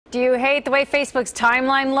Do you hate the way Facebook's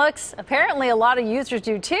timeline looks? Apparently a lot of users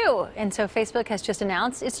do too, and so Facebook has just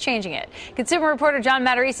announced it's changing it. Consumer reporter John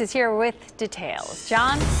Matarese is here with details.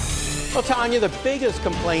 John? Well, Tanya, the biggest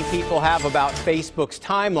complaint people have about Facebook's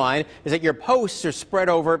timeline is that your posts are spread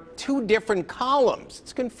over two different columns.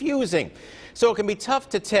 It's confusing. So it can be tough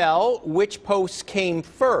to tell which posts came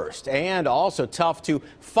first, and also tough to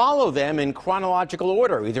follow them in chronological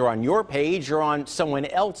order, either on your page or on someone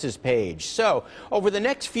else's page. So over the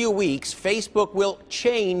next few weeks, Facebook will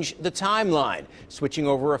change the timeline, switching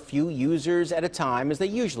over a few users at a time, as they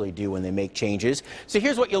usually do when they make changes. So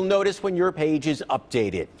here's what you'll notice when your page is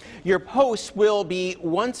updated. Your posts will be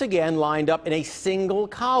once again lined up in a single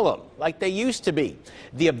column, like they used to be.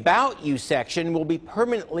 The About You section will be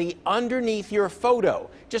permanently underneath your photo,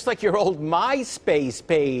 just like your old MySpace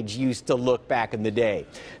page used to look back in the day.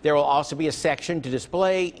 There will also be a section to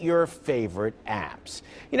display your favorite apps.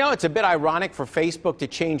 You know, it's a bit ironic for Facebook to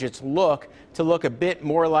change its look to look a bit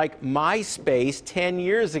more like MySpace 10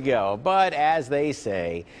 years ago. But as they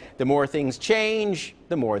say, the more things change,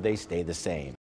 the more they stay the same.